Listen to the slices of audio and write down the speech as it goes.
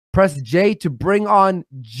Press J to bring on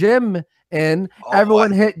Jim in.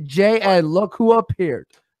 Everyone hit J, and look who appeared.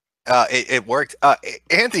 It worked.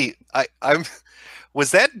 Andy,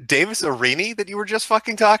 was that Davis Arini that you were just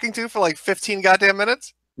fucking talking to for like 15 goddamn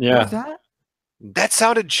minutes? Yeah. What was that? That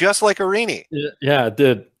sounded just like Arini. Yeah, it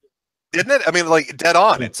did. Didn't it? I mean, like dead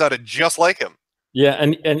on. It sounded just like him. Yeah,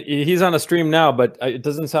 and he's on a stream now, but it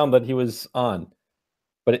doesn't sound that he was on.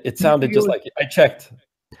 But it sounded just like I checked.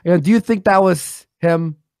 And do you think that was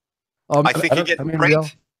him? I think you're getting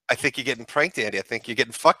pranked. I think you're getting pranked, Andy. I think you're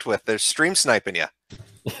getting fucked with. They're stream sniping you.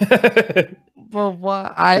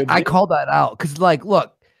 Well, I call that out because, like,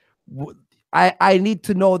 look, I need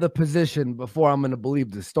to know the position before I'm going to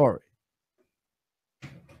believe the story.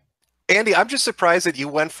 Andy, I'm just surprised that you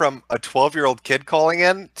went from a 12-year-old kid calling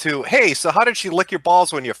in to, hey, so how did she lick your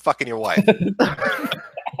balls when you're fucking your wife?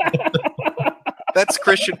 That's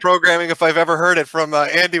Christian programming if I've ever heard it from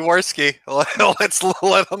Andy Warski. Let's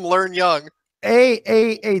let him learn young.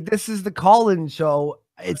 Hey, this is the call-in show.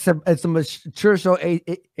 It's a mature show,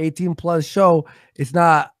 18 plus show. It's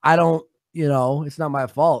not, it's not my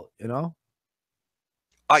fault,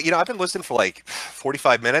 I've been listening for like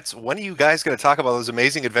 45 minutes. When are you guys going to talk about those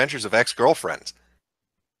amazing adventures of ex-girlfriends?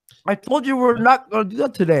 I told you we're not going to do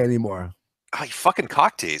that today anymore. Oh, you fucking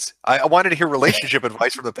cock tease. I wanted to hear relationship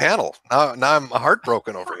advice from the panel. Now I'm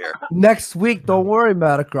heartbroken over here. Next week, don't worry,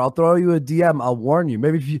 Metokur. I'll throw you a DM. I'll warn you.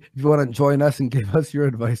 Maybe if you want to join us and give us your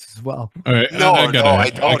advice as well. All right. I don't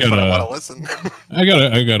want to listen. I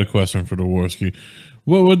got a question for the Warski.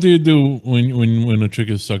 What do you do when a chick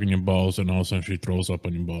is sucking your balls and all of a sudden she throws up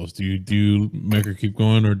on your balls? Do you make her keep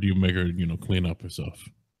going, or do you make her clean up herself?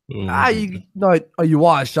 You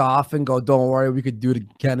wash off and go, don't worry, we could do it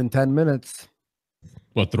again in 10 minutes.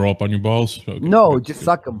 What, throw up on your balls? Okay. No, just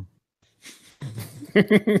suck them.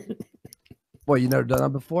 What, you never done that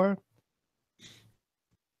before?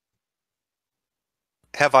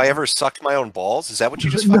 Have I ever sucked my own balls? Is that what you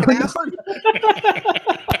just fucking asked?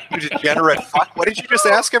 You degenerate fuck. What did you just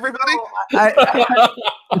ask everybody?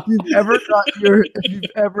 If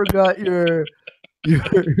you've ever got your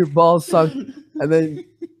balls sucked and then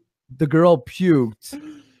the girl puked.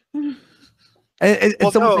 Andy,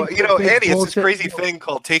 it's this crazy thing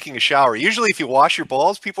called taking a shower. Usually if you wash your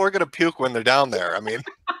balls, people are going to puke when they're down there. I mean.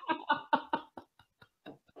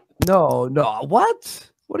 No. What?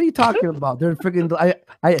 What are you talking about? They're freaking.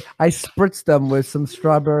 I spritzed them with some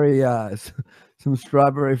strawberry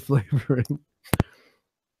flavoring.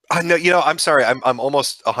 No, I'm sorry. I'm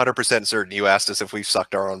almost 100% certain you asked us if we've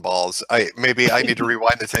sucked our own balls. Maybe I need to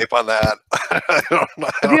rewind the tape on that.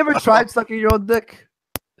 Have you ever tried sucking your own dick?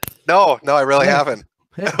 No, I really haven't.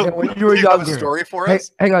 Hey, when you were younger, have a story for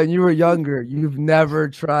us? Hang on, you were younger. You've never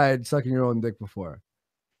tried sucking your own dick before.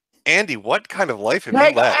 Andy, what kind of life have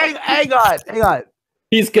you led? Hang on.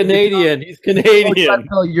 He's Canadian. He's Canadian.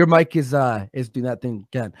 Oh, your mic is doing that thing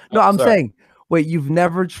again. No, I'm saying, wait, you've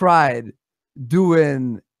never tried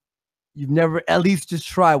doing. You've never at least just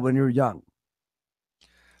tried when you were young.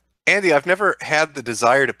 Andy, I've never had the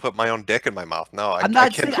desire to put my own dick in my mouth. No, I'm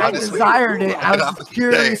not saying I desired it. I was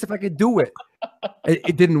curious if I could do it.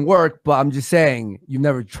 It didn't work, but I'm just saying you've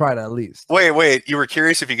never tried it at least. Wait. You were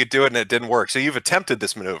curious if you could do it and it didn't work. So you've attempted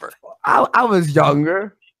this maneuver. I was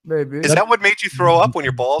younger, maybe. Is that what made you throw up when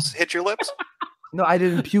your balls hit your lips? No, I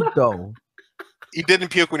didn't puke though. You didn't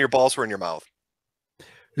puke when your balls were in your mouth.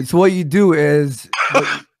 So what you do is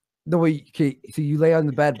so you lay on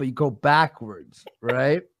the bed, but you go backwards,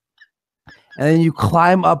 right? And then you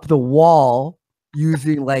climb up the wall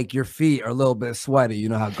using like your feet are a little bit sweaty. You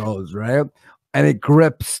know how it goes, right? And it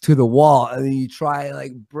grips to the wall. And then you try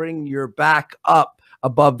like bring your back up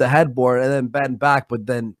above the headboard and then bend back, but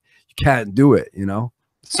then you can't do it,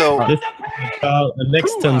 So this is an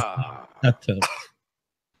extensive attempt.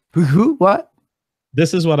 Who? What?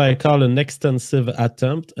 This is what I call an extensive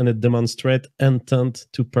attempt, and it demonstrates intent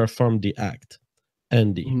to perform the act.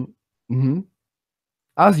 Andy. Mm-hmm.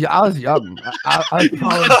 I was young.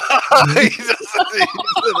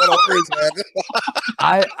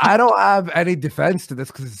 I don't have any defense to this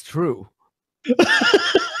because it's true.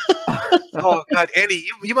 Oh God, Andy,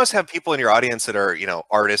 you must have people in your audience that are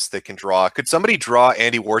artists that can draw. Could somebody draw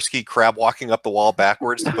Andy Warski crab walking up the wall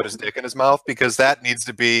backwards to put his dick in his mouth? Because that needs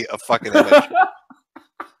to be a fucking image.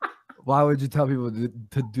 Why would you tell people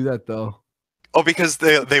to do that though? Oh, because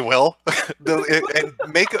they will, and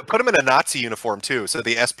put them in a Nazi uniform too, so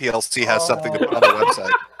the SPLC has something to put on their website.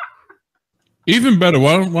 Even better,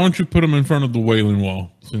 why don't you put him in front of the Wailing Wall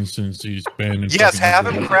since he's banned? Yes, have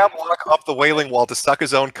him crab walk up the Wailing Wall to suck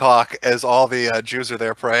his own cock as all the Jews are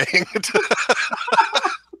there praying.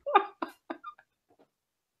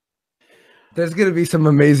 There's gonna be some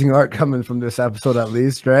amazing art coming from this episode, at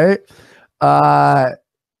least, right?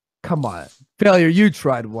 Come on, failure. You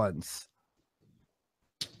tried once.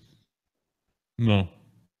 No.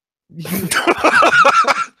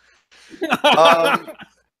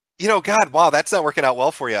 God, wow, that's not working out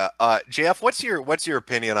well for you. JF, what's your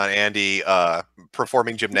opinion on Andy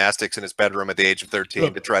performing gymnastics in his bedroom at the age of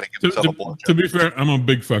 13 to try to give himself a blowjob? To be fair, I'm a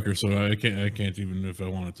big fucker, so I can't even if I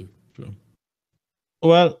wanted to. So.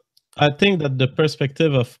 Well, I think that the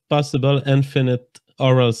perspective of possible infinite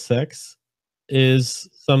oral sex is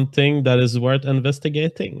something that is worth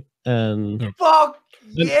investigating. And Fuck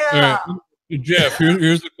yeah! Jeff,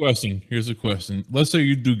 here's the question. Here's the question. Let's say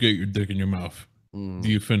you do get your dick in your mouth. Do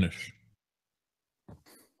you finish?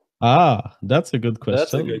 That's a good question.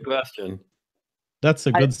 That's a good question. That's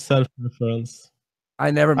a good self-reference.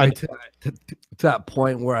 I never made to that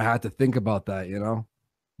point where I had to think about that, you know?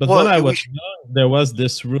 But when I was young, there was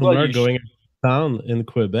this rumor going around in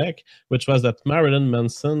Quebec, which was that Marilyn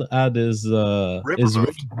Manson had his rib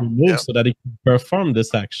removed so that he could perform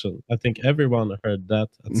this action. I think everyone heard that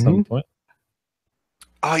at some point.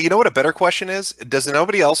 You know what a better question is? Does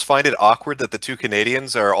nobody else find it awkward that the two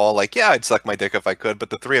Canadians are all like, yeah, I'd suck my dick if I could,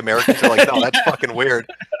 but the three Americans are like, no, that's fucking weird.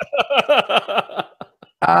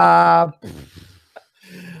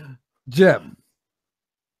 Jim.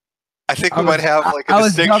 I think we might have like a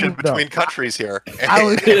distinction between countries here. Where's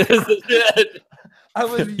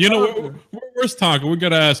Tonka? We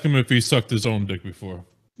gotta ask him if he sucked his own dick before.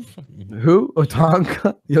 Who? Oh,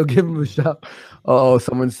 Tonka? You'll give him a shot. Oh,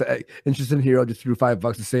 someone said interesting hero just threw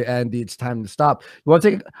 $5 to say, Andy, it's time to stop. You want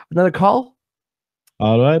to take another call?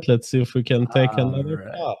 All right, let's see if we can take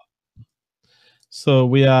another call. So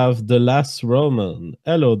we have the Last Roman.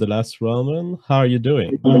 Hello, the Last Roman. How are you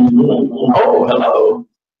doing? Oh, hello.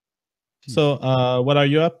 So, what are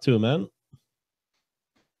you up to, man?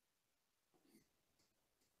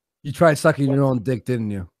 You tried sucking your own dick, didn't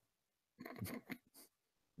you?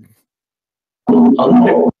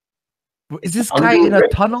 Is this guy in a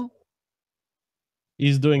tunnel?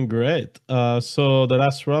 He's doing great. So the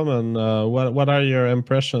Last Roman, what are your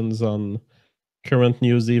impressions on current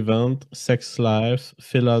news event, sex life,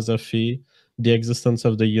 philosophy, the existence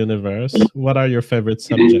of the universe? What are your favorite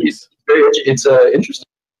subjects? It's interesting.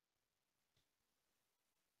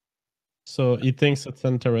 So he thinks it's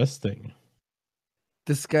interesting.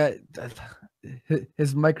 This guy,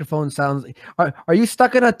 his microphone sounds. Are you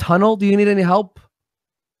stuck in a tunnel? Do you need any help?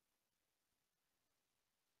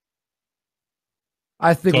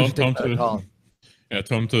 I think we should take that call. Yeah,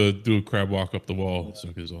 tell him to do a crab walk up the wall.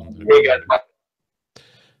 Suck his own dick.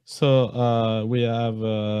 So we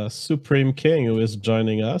have Supreme King who is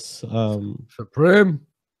joining us. Supreme.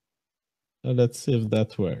 Let's see if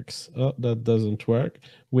that works. Oh, that doesn't work.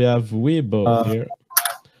 We have Weibo here.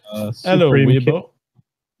 Hello, Weibo.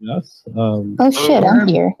 Yes. Oh shit, I'm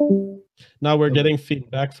here. Now we're getting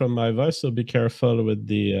feedback from my voice, so be careful with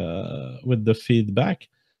the feedback.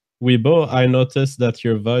 Weibo, I noticed that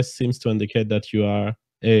your voice seems to indicate that you are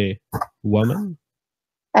a woman.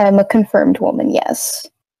 I'm a confirmed woman, yes.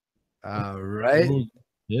 All right.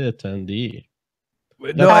 Yeah, Andy.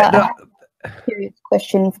 No. Serious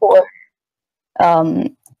question for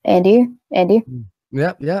Andy. Andy?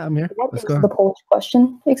 Yeah, I'm here. Let's go. The Polish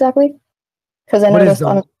question exactly? Because I noticed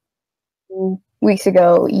on weeks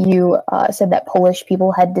ago you said that Polish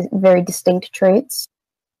people had very distinct traits.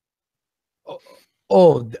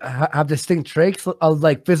 Oh, have distinct traits,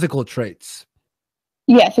 like physical traits.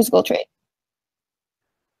 Yeah, physical trait.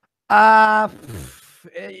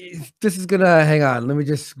 This is gonna hang on. Let me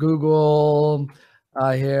just Google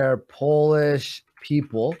here Polish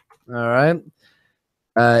people. All right.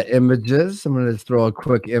 Images. I'm gonna throw a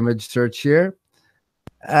quick image search here.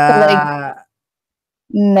 Like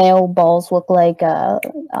male balls look like how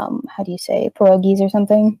do you say pierogies or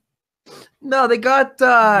something? No, they got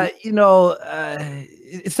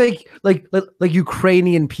it's like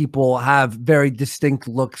Ukrainian people have very distinct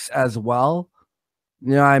looks as well.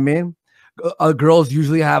 You know what I mean? Girls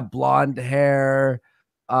usually have blonde hair.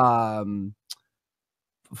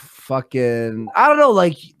 Fucking, I don't know.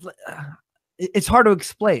 Like, it's hard to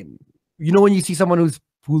explain. You know, when you see someone who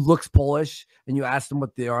looks Polish and you ask them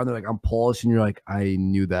what they are, and they're like, "I'm Polish," and you're like, "I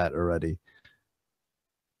knew that already."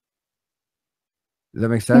 Does that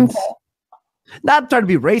make sense? Okay. Not trying to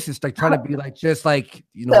be racist, like trying to be like just like,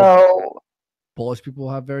 you know, so, Polish people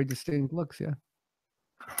have very distinct looks, yeah.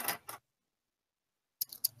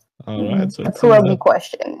 All right. So a pierogi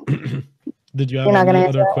question. Did you have any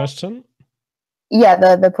other question? Yeah,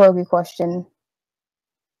 the pierogi question.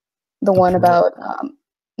 The one about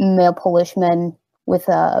male Polish men with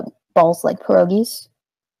balls like pierogies.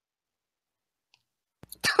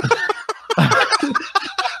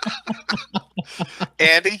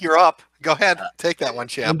 Andy, you're up. Go ahead, take that one,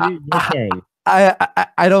 champ. Andy, your turn.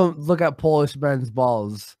 I don't look at Polish men's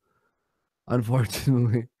balls,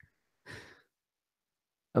 unfortunately.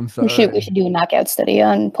 I'm sorry. We should do a knockout study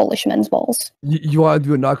on Polish men's balls. You want to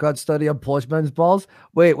do a knockout study on Polish men's balls?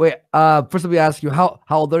 Wait. First, let me ask you, how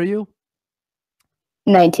old are you?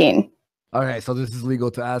 19. All right, so this is legal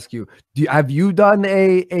to ask you. Have you done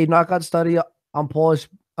a knockout study on Polish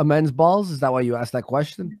men's balls? Is that why you asked that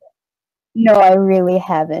question? No, I really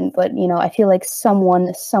haven't. But I feel like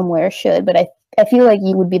someone somewhere should. But I feel like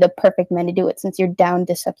you would be the perfect man to do it since you're down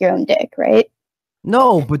to suck your own dick, right?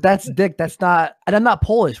 No, but that's dick. That's not. And I'm not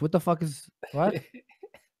Polish. What the fuck is what?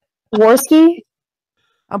 Warski?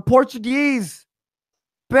 I'm Portuguese,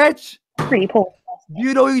 bitch. Pretty Polish.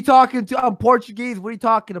 You know who you're talking to? I'm Portuguese. What are you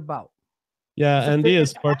talking about? Yeah, Andy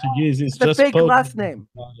is Portuguese. He's It's a just fake Polish. last name.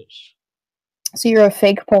 So you're a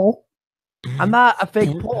fake Pole? I'm not a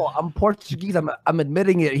fake Pole. I'm Portuguese. I'm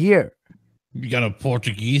admitting it here. You got a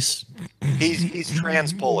Portuguese? He's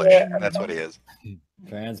trans Polish. That's what he is.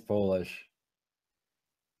 Trans Polish.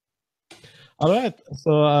 All right.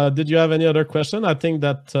 So, did you have any other question? I think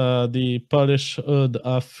that the Polish hood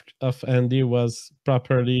of Andy was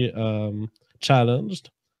properly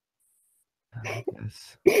challenged.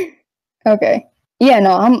 Yes. Okay. Yeah,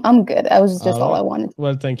 no, I'm good. That was just all I wanted.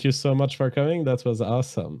 Well, thank you so much for coming. That was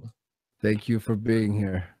awesome. Thank you for being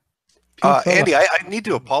here. Andy, I need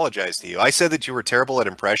to apologize to you. I said that you were terrible at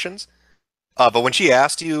impressions, but when she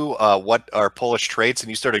asked you what are Polish traits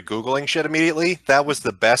and you started Googling shit immediately, that was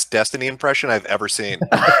the best Destiny impression I've ever seen.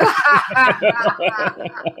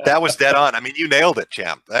 That was dead on. I mean, you nailed it,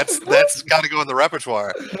 champ. That's got to go in the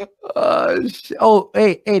repertoire.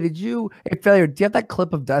 Hey, Failure, do you have that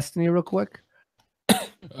clip of Destiny real quick?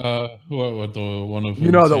 What the one of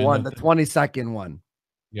You know the one, the 20-second one.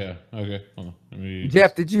 Yeah. Okay. Hold on.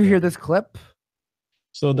 Jeff, did you hear this clip?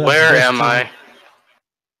 So where am I?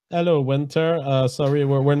 Hello, Winter. Sorry,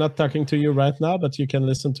 we're not talking to you right now, but you can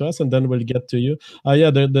listen to us, and then we'll get to you.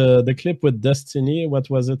 Yeah, the clip with Destiny. What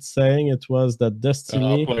was it saying? It was that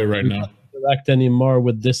Destiny I'll play it right now. Not interact anymore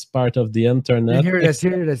with this part of the internet. Here it is.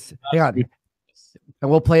 Hang on, and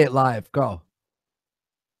we'll play it live. Go.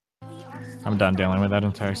 I'm done dealing with that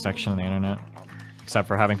entire section of the internet. Except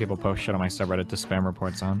for having people post shit on my subreddit to spam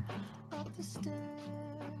reports on.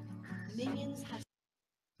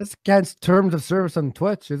 That's against terms of service on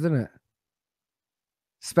Twitch, isn't it?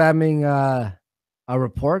 Spamming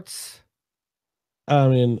reports. I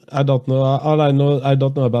mean, I don't know. All I know, I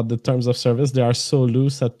don't know about the terms of service. They are so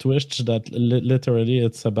loose at Twitch that literally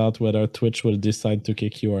it's about whether Twitch will decide to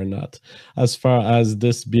kick you or not. As far as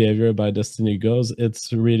this behavior by Destiny goes,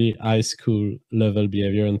 it's really high school level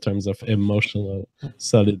behavior in terms of emotional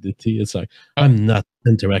solidity. It's like, I'm not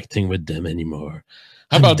interacting with them anymore.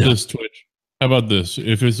 How about this, Twitch? How about this?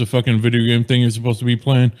 If it's a fucking video game thing you're supposed to be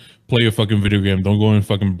playing, play a fucking video game. Don't go in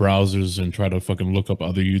fucking browsers and try to fucking look up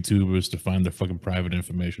other YouTubers to find their fucking private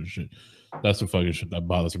information shit. That's the fucking shit that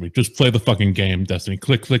bothers me. Just play the fucking game, Destiny.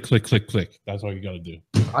 Click, click, click, click, click. That's all you gotta do.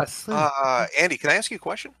 Andy, can I ask you a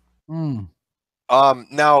question?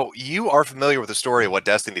 Now, you are familiar with the story of what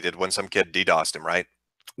Destiny did when some kid DDoSed him, right?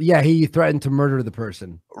 Yeah, he threatened to murder the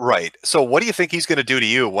person. Right. So what do you think he's going to do to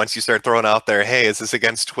you once you start throwing out there, hey, is this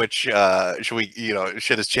against Twitch? Should we,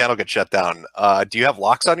 should his channel get shut down? Do you have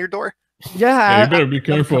locks on your door? Yeah. You better be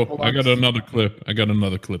careful. I got another clip.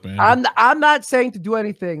 Andy. I'm not saying to do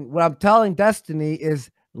anything. What I'm telling Destiny is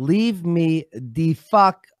leave me the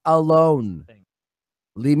fuck alone.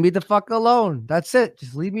 Leave me the fuck alone. That's it.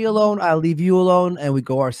 Just leave me alone. I'll leave you alone, and we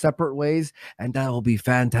go our separate ways, and that will be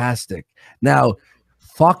fantastic. Now,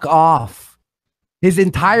 fuck off. His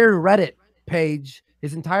entire Reddit page,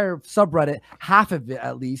 his entire subreddit, half of it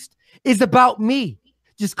at least, is about me.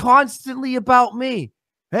 Just constantly about me.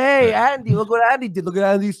 Hey, Andy, look what Andy did. Look at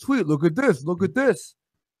Andy's tweet. Look at this. Look at this.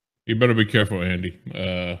 You better be careful, Andy.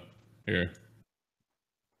 Here.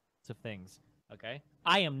 Of things, okay?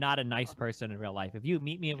 I am not a nice person in real life. If you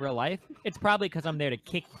meet me in real life, it's probably because I'm there to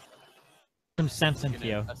kick some sense into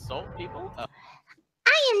you. Assault people?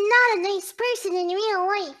 I am not a nice person in real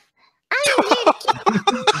life. I am there to keep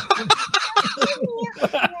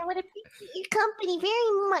I would appreciate your company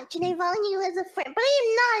very much, and I value you as a friend, but I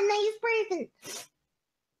am not a nice person.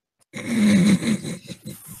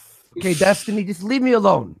 Okay, Destiny, just leave me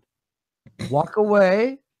alone. Walk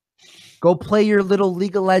away. Go play your little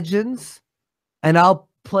League of Legends, and I'll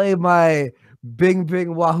play my Bing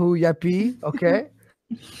Bing Wahoo Yappy. Okay.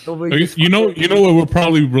 You know what would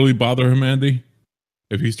probably really bother him, Andy?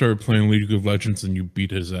 If he started playing League of Legends and you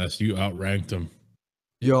beat his ass, you outranked him.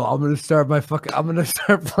 Yo, I'm gonna start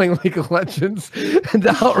playing League of Legends and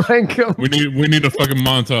outrank him. We need a fucking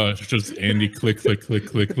montage. Just Andy click.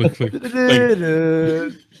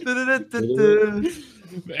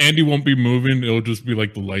 Andy won't be moving. It'll just be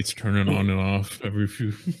like the lights turning on and off every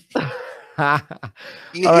few.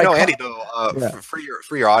 You know, Andy, though,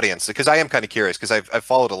 for your audience, because I am kind of curious, because I've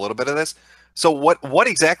followed a little bit of this. So what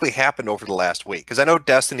exactly happened over the last week? Because I know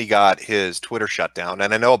Destiny got his Twitter shut down,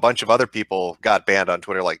 and I know a bunch of other people got banned on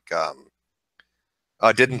Twitter. Like,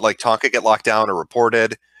 didn't like Tonka get locked down or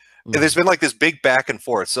reported? There's been like this big back and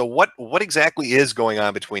forth. So what exactly is going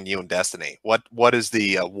on between you and Destiny? What is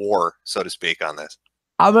the war, so to speak, on this?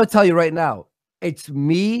 I'm gonna tell you right now. It's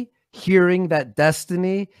me hearing that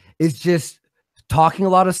Destiny is just talking a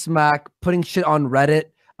lot of smack, putting shit on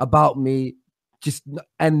Reddit about me,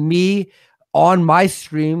 and me on my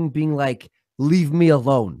stream being like, leave me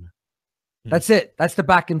alone. That's it. That's the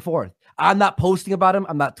back and forth. I'm not posting about him.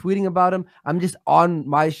 I'm not tweeting about him. I'm just on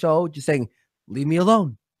my show just saying, leave me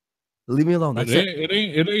alone. Leave me alone. That's it.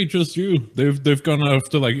 It ain't just you. They've gone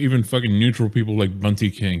after like even fucking neutral people like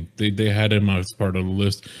Bunty King. They had him as part of the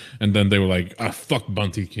list, and then they were like, fuck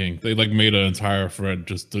Bunty King. They like made an entire thread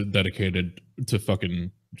just dedicated to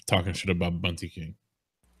fucking talking shit about Bunty King.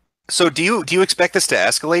 So do you expect this to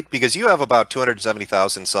escalate? Because you have about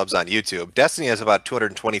 270,000 subs on YouTube. Destiny has about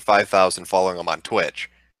 225,000 following him on Twitch.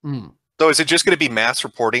 So is it just going to be mass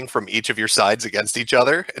reporting from each of your sides against each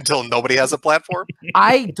other until nobody has a platform?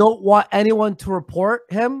 I don't want anyone to report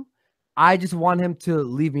him. I just want him to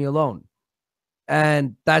leave me alone.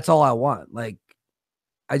 And that's all I want. Like,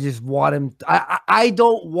 I just want him. I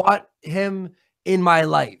don't want him in my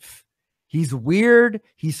life. He's weird,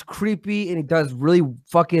 he's creepy, and he does really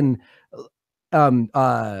fucking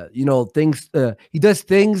things. He does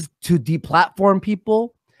things to deplatform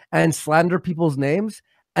people and slander people's names,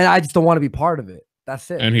 and I just don't want to be part of it. That's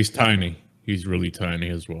it. And he's tiny. He's really tiny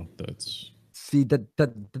as well. That's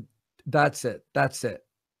it. That's it.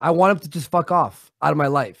 I want him to just fuck off out of my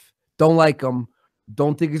life. Don't like him.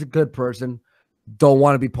 Don't think he's a good person. Don't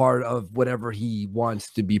want to be part of whatever he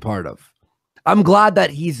wants to be part of. I'm glad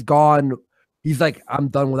that he's gone. He's like, I'm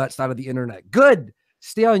done with that side of the internet. Good.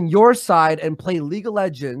 Stay on your side and play League of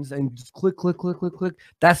Legends and just click.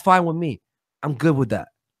 That's fine with me. I'm good with that.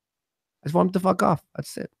 I just want him to fuck off.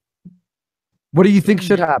 That's it. What do you think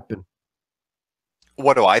should happen?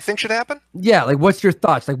 What do I think should happen? Yeah, like what's your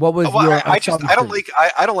thoughts? Like what was your I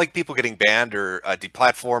don't like people getting banned or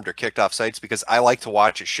deplatformed or kicked off sites because I like to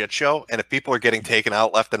watch a shit show, and if people are getting taken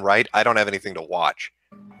out left and right, I don't have anything to watch.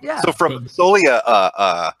 Yeah. So from solely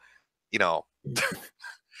a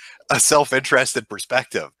self-interested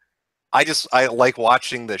perspective, I like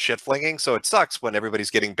watching the shit flinging, so it sucks when everybody's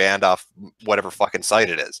getting banned off whatever fucking site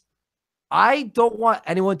it is. I don't want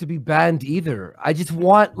anyone to be banned either. I just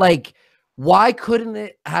want, like, why couldn't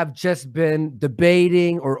it have just been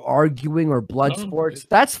debating or arguing or blood sports?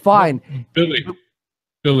 That's fine.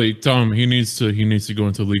 Billy, Tom, he needs to go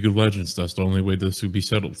into League of Legends. That's the only way this would be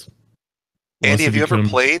settled. Andy, have you ever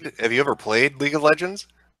played League of Legends?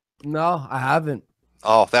 No, I haven't.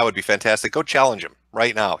 Oh, that would be fantastic. Go challenge him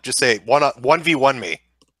right now. Just say 1v1 me.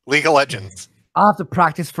 League of Legends. I'll have to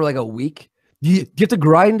practice for like a week. Do you have to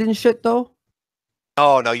grind and shit though?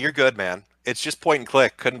 Oh no, you're good, man. It's just point and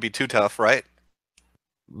click. Couldn't be too tough, right?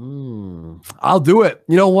 I'll do it.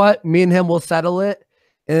 You know what? Me and him will settle it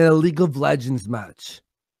in a League of Legends match.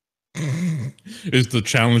 Is the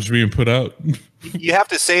challenge being put out? You have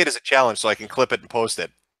to say it as a challenge so I can clip it and post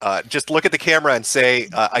it. Just look at the camera and say,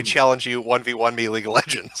 I challenge you 1v1 me League of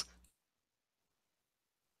Legends.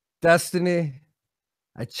 Destiny,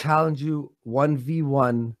 I challenge you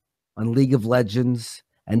 1v1 on League of Legends,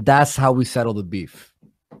 and that's how we settle the beef.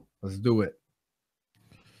 Let's do it.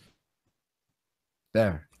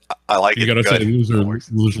 There. I like you it. You gotta say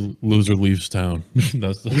loser leaves town.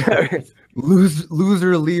 That's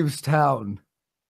loser leaves town.